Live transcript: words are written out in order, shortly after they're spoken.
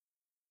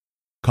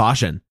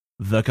Caution: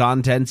 the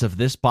contents of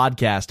this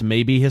podcast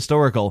may be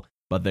historical,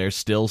 but they're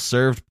still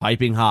served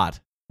piping hot.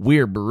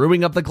 We're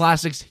brewing up the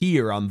classics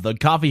here on the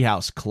Coffee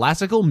House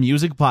Classical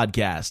Music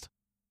Podcast.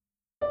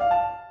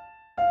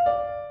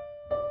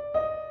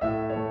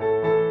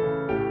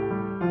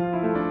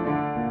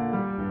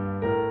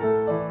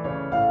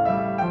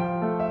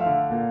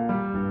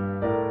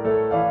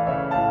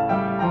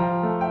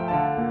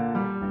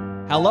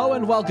 Hello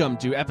and welcome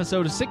to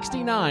episode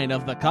 69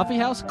 of the Coffee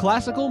House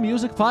Classical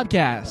Music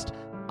Podcast.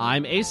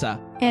 I'm Asa.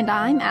 And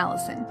I'm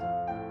Allison.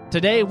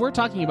 Today we're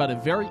talking about a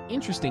very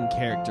interesting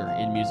character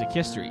in music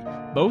history,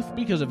 both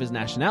because of his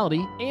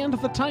nationality and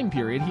the time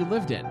period he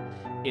lived in.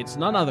 It's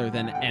none other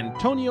than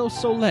Antonio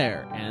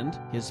Soler and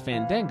his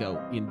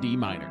Fandango in D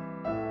minor.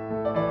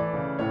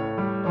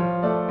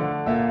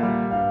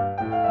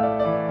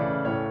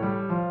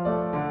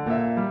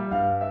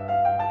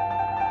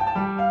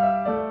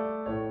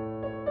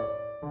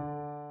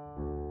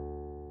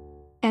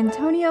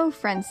 Antonio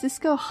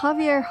Francisco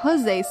Javier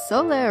Jose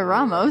Soler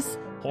Ramos,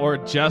 or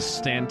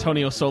just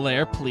Antonio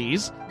Soler,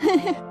 please,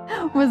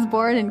 was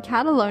born in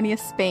Catalonia,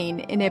 Spain,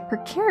 in a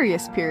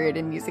precarious period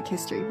in music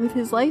history, with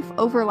his life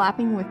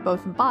overlapping with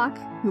both Bach,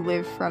 who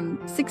lived from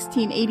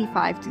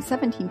 1685 to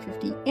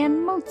 1750,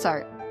 and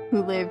Mozart,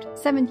 who lived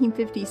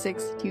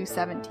 1756 to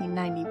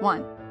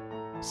 1791.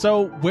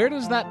 So where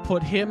does that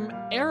put him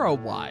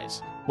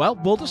era-wise? Well,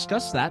 we'll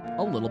discuss that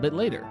a little bit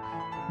later.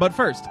 But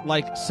first,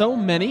 like so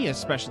many,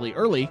 especially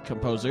early,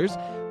 composers,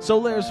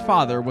 Soler's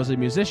father was a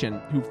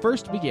musician who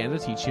first began to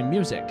teach him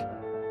music.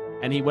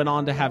 And he went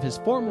on to have his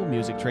formal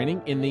music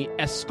training in the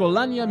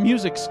Escolania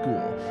Music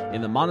School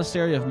in the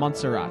monastery of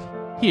Montserrat.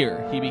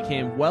 Here, he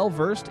became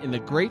well-versed in the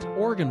great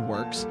organ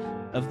works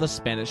of the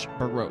Spanish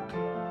Baroque.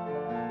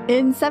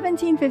 In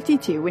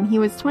 1752, when he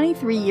was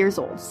 23 years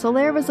old,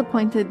 Soler was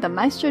appointed the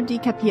Maestro di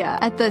Capilla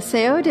at the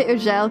Seu de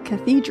Urgell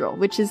Cathedral,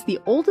 which is the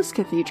oldest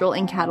cathedral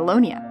in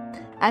Catalonia.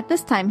 At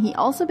this time, he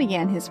also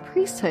began his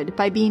priesthood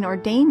by being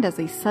ordained as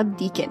a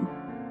subdeacon.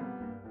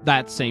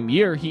 That same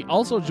year, he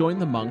also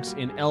joined the monks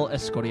in El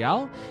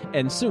Escorial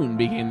and soon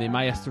became the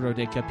Maestro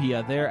de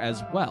Capilla there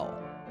as well.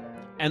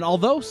 And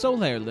although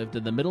Soler lived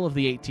in the middle of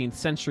the 18th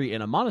century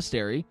in a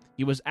monastery,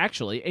 he was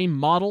actually a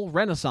model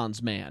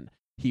Renaissance man.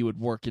 He would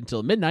work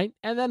until midnight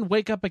and then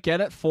wake up again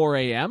at 4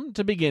 a.m.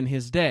 to begin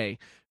his day.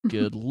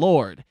 Good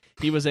Lord.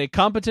 He was a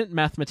competent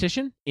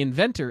mathematician,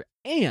 inventor,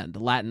 and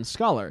Latin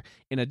scholar,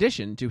 in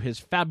addition to his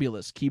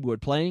fabulous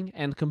keyboard playing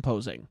and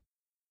composing.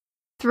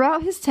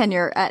 Throughout his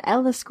tenure at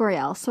El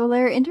Escorial,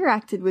 Soler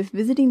interacted with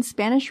visiting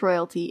Spanish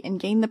royalty and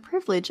gained the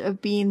privilege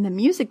of being the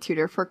music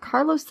tutor for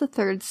Carlos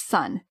III's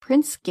son,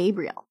 Prince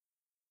Gabriel.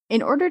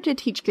 In order to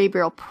teach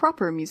Gabriel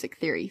proper music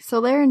theory,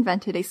 Soler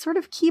invented a sort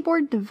of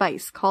keyboard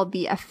device called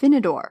the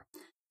affinador.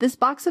 This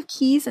box of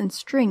keys and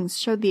strings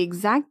showed the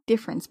exact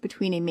difference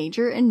between a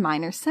major and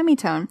minor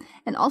semitone,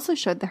 and also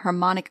showed the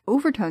harmonic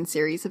overtone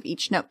series of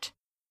each note.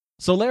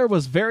 Soler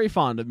was very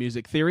fond of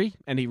music theory,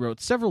 and he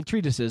wrote several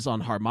treatises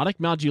on harmonic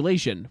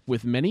modulation,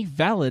 with many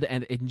valid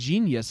and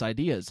ingenious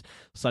ideas,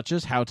 such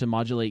as how to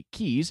modulate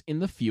keys in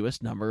the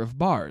fewest number of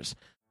bars.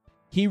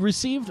 He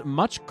received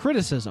much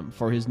criticism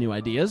for his new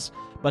ideas,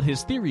 but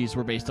his theories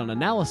were based on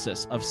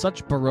analysis of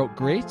such Baroque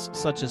greats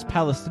such as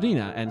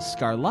Palestrina and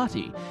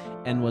Scarlatti,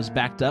 and was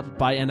backed up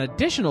by an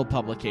additional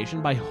publication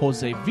by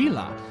Jose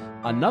Villa,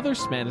 another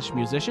Spanish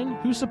musician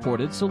who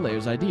supported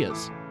Soler's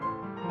ideas.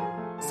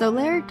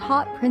 Soler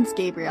taught Prince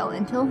Gabriel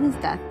until his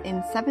death in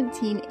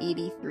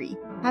 1783,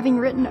 having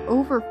written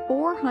over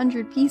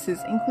 400 pieces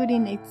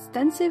including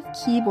extensive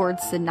keyboard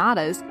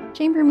sonatas,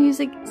 chamber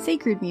music,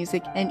 sacred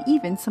music, and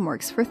even some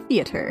works for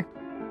theater.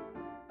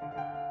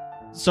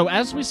 So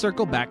as we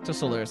circle back to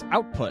Soler's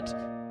output,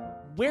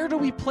 where do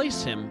we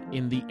place him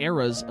in the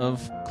eras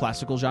of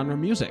classical genre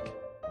music?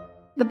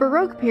 The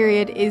Baroque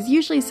period is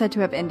usually said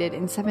to have ended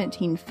in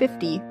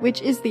 1750,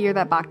 which is the year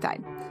that Bach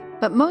died.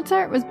 But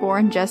Mozart was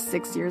born just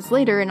 6 years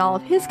later, and all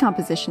of his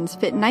compositions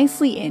fit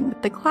nicely in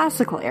with the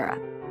classical era.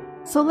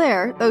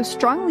 Soler, though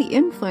strongly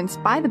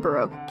influenced by the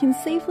Baroque, can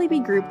safely be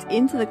grouped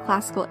into the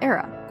classical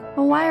era.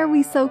 But why are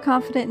we so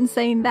confident in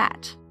saying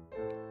that?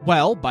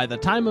 Well, by the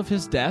time of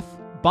his death,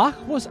 Bach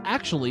was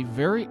actually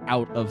very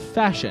out of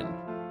fashion.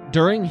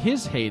 During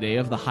his heyday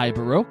of the High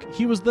Baroque,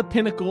 he was the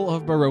pinnacle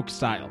of Baroque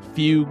style,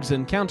 fugues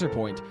and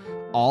counterpoint,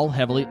 all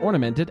heavily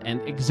ornamented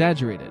and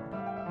exaggerated.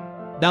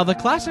 Now, the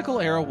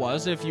classical era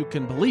was, if you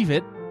can believe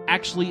it,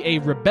 actually a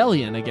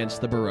rebellion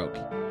against the Baroque.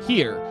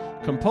 Here,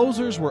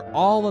 composers were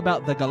all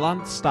about the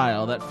galant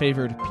style that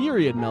favored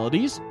period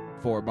melodies,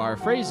 4-bar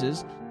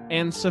phrases,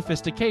 and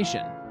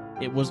sophistication.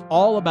 It was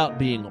all about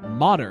being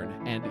modern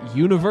and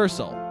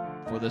universal,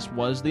 for this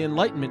was the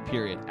Enlightenment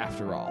period,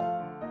 after all.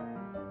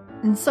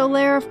 And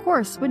Soler, of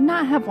course, would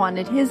not have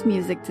wanted his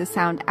music to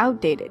sound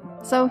outdated,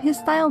 so his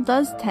style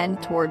does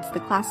tend towards the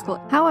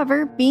classical.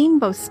 However, being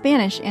both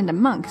Spanish and a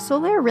monk,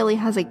 Soler really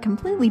has a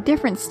completely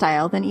different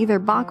style than either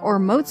Bach or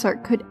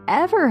Mozart could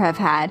ever have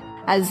had,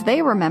 as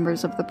they were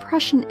members of the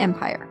Prussian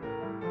Empire.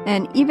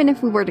 And even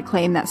if we were to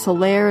claim that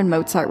Soler and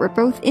Mozart were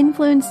both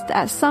influenced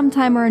at some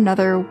time or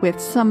another with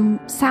some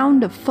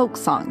sound of folk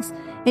songs,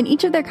 in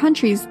each of their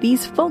countries,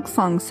 these folk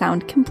songs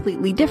sound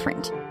completely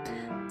different.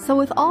 So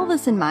with all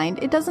this in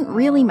mind, it doesn't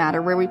really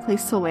matter where we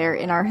place Soler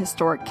in our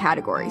historic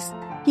categories.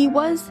 He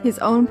was his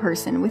own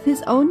person with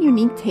his own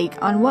unique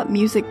take on what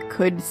music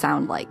could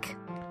sound like.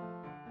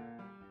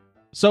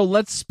 So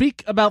let's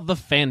speak about the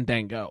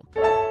Fandango.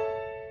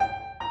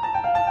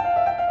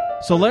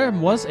 Soler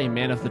was a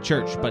man of the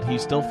church, but he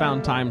still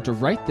found time to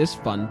write this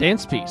fun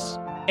dance piece.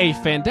 A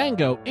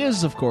fandango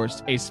is, of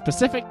course, a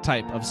specific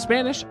type of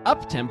Spanish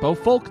up-tempo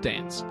folk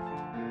dance.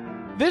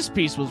 This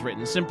piece was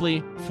written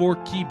simply for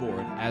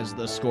keyboard, as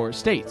the score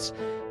states.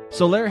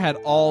 Soler had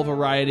all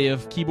variety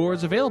of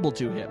keyboards available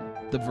to him,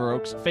 the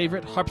Baroque's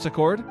favorite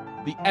harpsichord,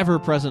 the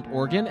ever-present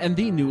organ, and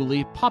the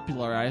newly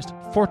popularized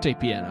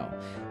fortepiano.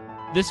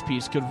 This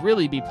piece could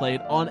really be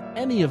played on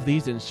any of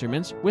these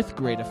instruments with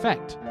great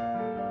effect.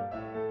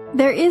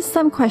 There is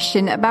some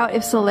question about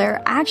if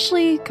Soler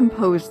actually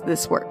composed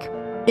this work.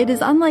 It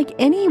is unlike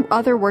any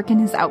other work in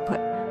his output.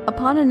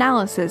 Upon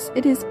analysis,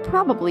 it is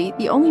probably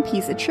the only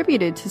piece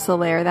attributed to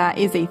Soler that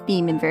is a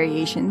theme in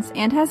variations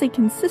and has a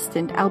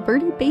consistent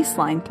Alberti bass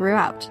line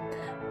throughout.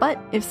 But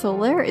if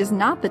Soler is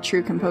not the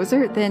true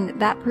composer, then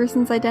that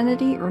person's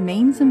identity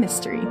remains a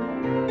mystery.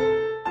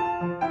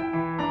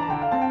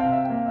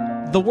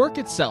 The work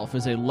itself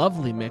is a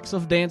lovely mix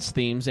of dance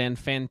themes and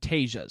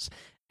fantasias.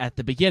 At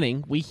the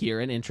beginning, we hear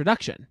an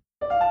introduction.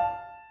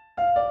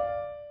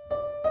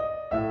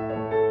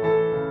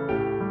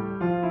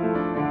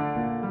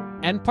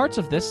 And parts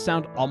of this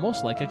sound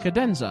almost like a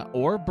cadenza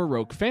or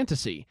Baroque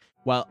fantasy,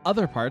 while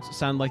other parts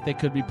sound like they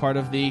could be part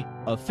of the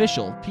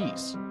official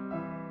piece.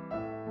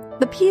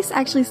 The piece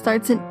actually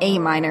starts in A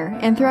minor,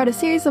 and throughout a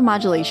series of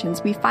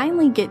modulations, we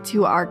finally get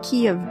to our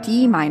key of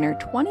D minor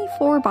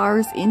 24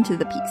 bars into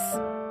the piece.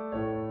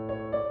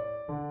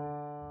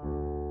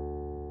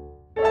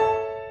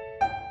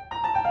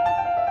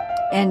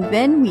 And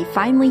then we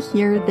finally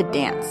hear the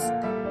dance.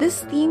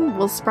 This theme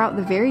will sprout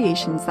the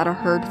variations that are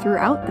heard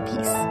throughout the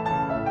piece.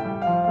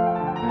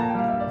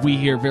 We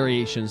hear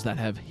variations that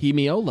have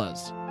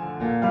hemiolas,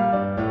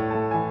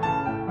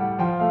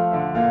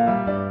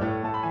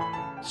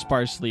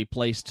 sparsely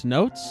placed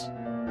notes,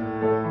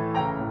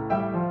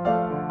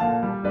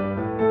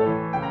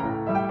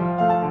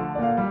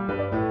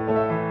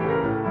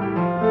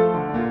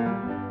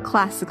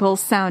 classical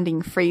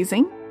sounding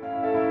phrasing,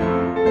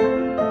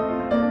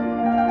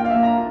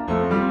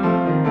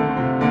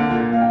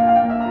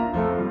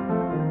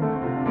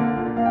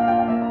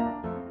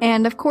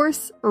 and of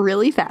course,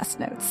 really fast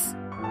notes.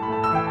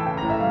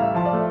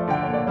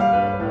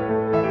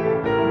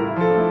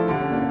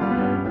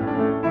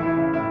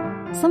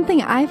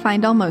 Something I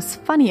find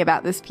almost funny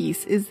about this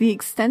piece is the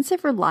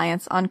extensive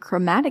reliance on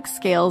chromatic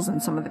scales in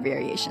some of the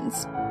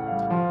variations.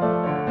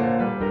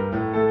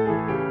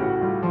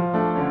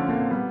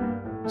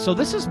 So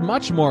this is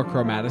much more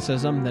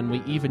chromaticism than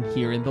we even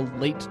hear in the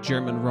late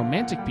German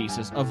Romantic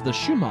pieces of the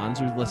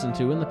Schumanns we've listened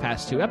to in the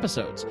past 2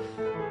 episodes.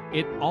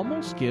 It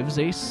almost gives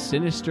a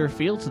sinister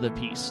feel to the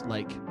piece,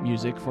 like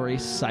music for a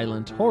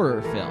silent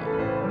horror film.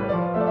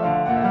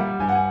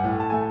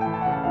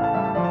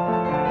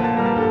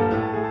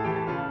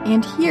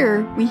 And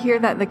here, we hear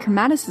that the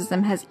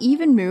chromaticism has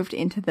even moved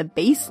into the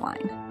bass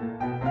line.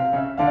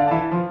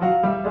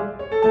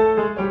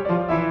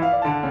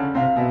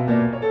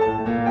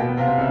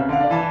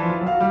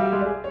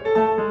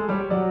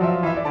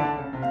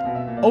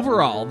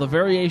 Overall, the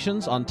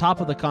variations on top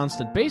of the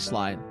constant bass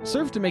line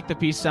serve to make the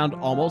piece sound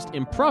almost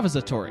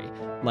improvisatory,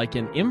 like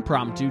an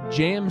impromptu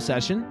jam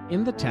session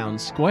in the town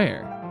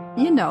square.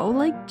 You know,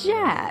 like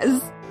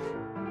jazz.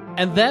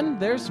 And then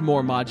there's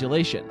more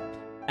modulation.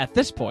 At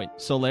this point,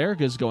 Soler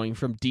is going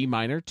from D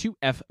minor to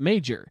F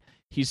major.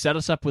 He set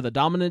us up with a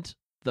dominant,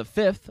 the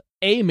 5th,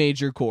 A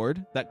major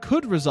chord that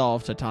could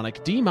resolve to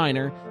tonic D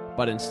minor,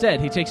 but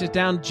instead he takes it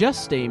down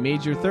just a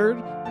major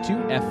 3rd to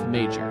F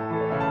major.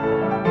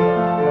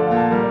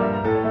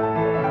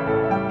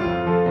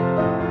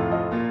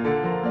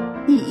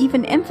 He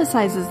even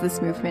emphasizes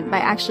this movement by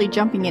actually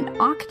jumping an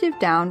octave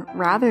down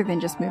rather than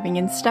just moving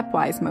in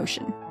stepwise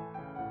motion.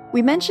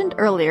 We mentioned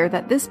earlier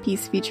that this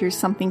piece features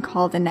something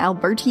called an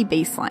Alberti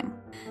bassline.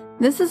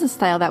 This is a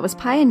style that was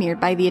pioneered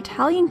by the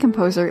Italian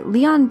composer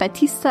Leon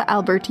Battista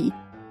Alberti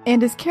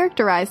and is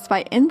characterized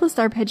by endless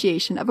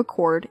arpeggiation of a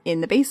chord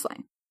in the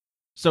bassline.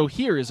 So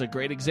here is a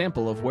great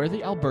example of where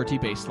the Alberti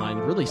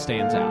bassline really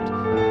stands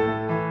out.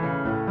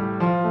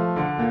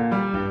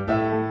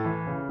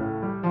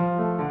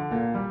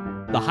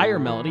 The higher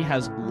melody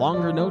has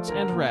longer notes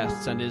and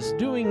rests and is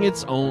doing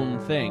its own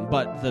thing,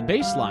 but the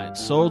bass line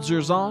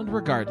soldiers on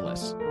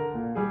regardless.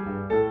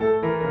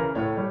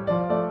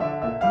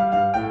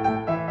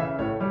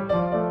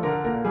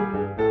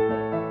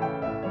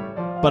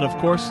 But of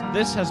course,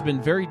 this has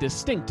been very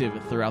distinctive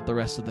throughout the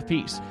rest of the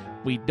piece.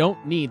 We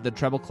don't need the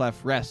treble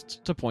clef rests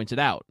to point it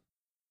out.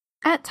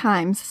 At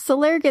times,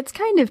 Soler gets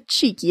kind of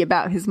cheeky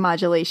about his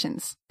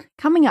modulations.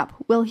 Coming up,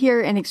 we'll hear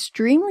an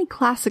extremely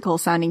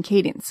classical-sounding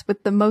cadence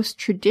with the most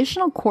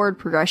traditional chord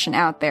progression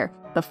out there,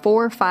 the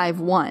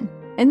 4-5-1,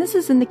 and this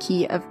is in the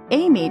key of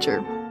A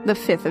major, the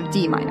fifth of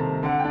D minor.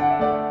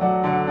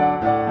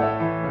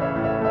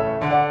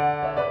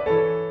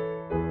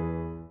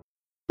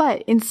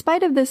 But in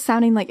spite of this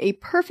sounding like a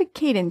perfect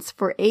cadence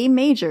for A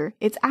major,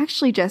 it's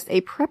actually just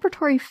a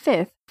preparatory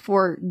fifth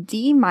for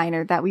D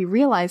minor that we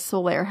realize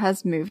Soler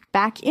has moved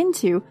back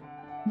into,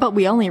 but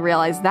we only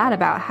realize that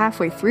about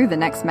halfway through the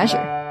next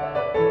measure.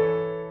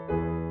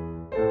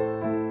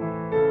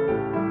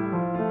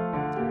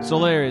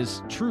 Soler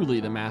is truly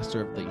the master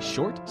of the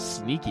short,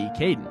 sneaky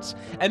cadence.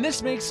 And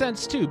this makes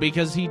sense too,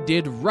 because he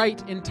did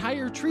write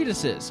entire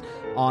treatises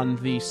on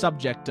the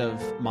subject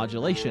of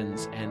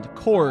modulations and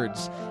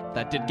chords.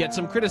 That did get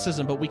some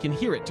criticism, but we can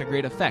hear it to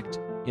great effect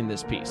in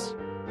this piece.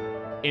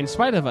 In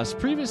spite of us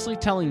previously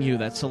telling you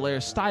that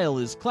Soler's style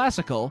is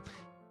classical,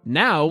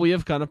 now we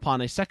have come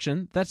upon a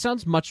section that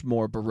sounds much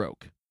more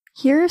Baroque.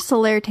 Here,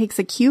 Soler takes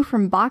a cue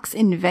from Bach's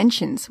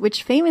Inventions,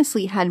 which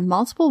famously had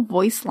multiple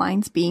voice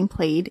lines being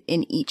played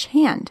in each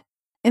hand.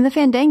 In the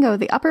Fandango,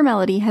 the upper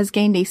melody has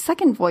gained a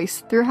second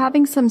voice through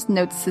having some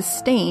notes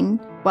sustain,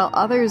 while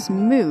others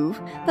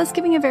move, thus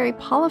giving a very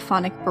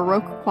polyphonic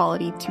Baroque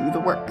quality to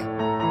the work.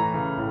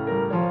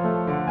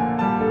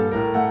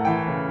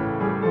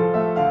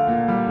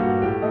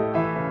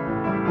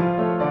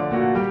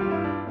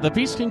 The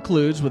piece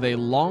concludes with a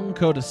long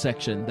coda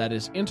section that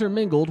is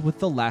intermingled with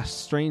the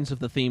last strains of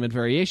the theme and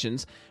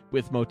variations,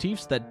 with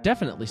motifs that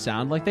definitely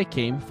sound like they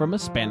came from a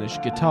Spanish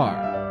guitar.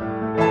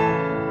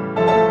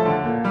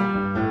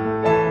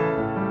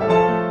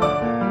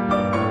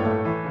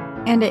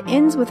 And it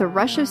ends with a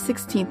rush of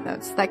 16th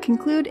notes that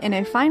conclude in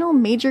a final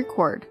major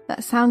chord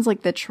that sounds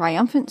like the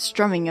triumphant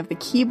strumming of the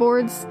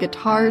keyboard's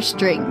guitar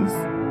strings.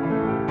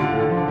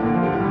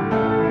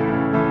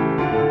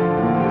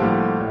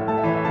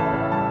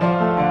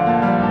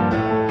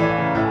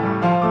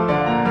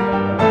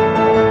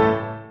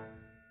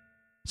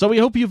 So we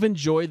hope you've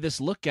enjoyed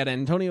this look at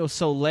Antonio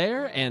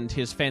Soler and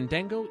his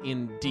Fandango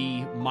in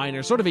D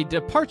minor, sort of a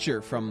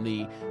departure from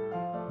the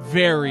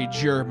very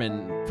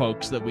German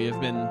folks that we have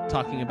been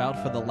talking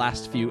about for the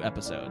last few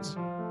episodes.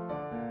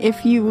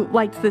 If you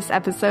liked this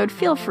episode,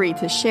 feel free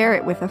to share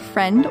it with a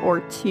friend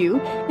or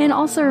two, and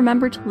also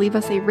remember to leave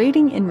us a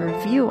rating and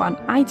review on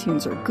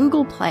iTunes or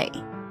Google Play.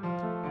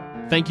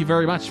 Thank you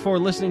very much for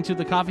listening to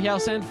The Coffee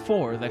House, and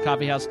for the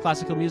Coffee House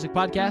Classical Music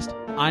Podcast,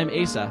 I'm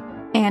Asa.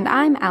 And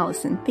I'm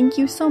Allison. Thank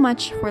you so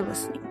much for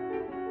listening.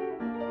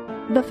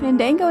 The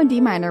Fandango in D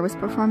minor was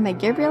performed by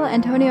Gabriel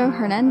Antonio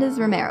Hernandez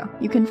Romero.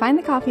 You can find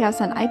The Coffee House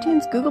on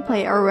iTunes, Google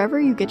Play, or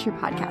wherever you get your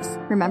podcasts.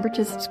 Remember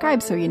to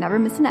subscribe so you never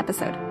miss an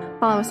episode.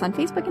 Follow us on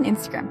Facebook and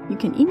Instagram. You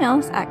can email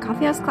us at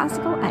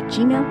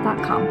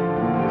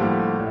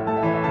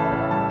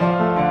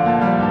coffeehouseclassical@gmail.com.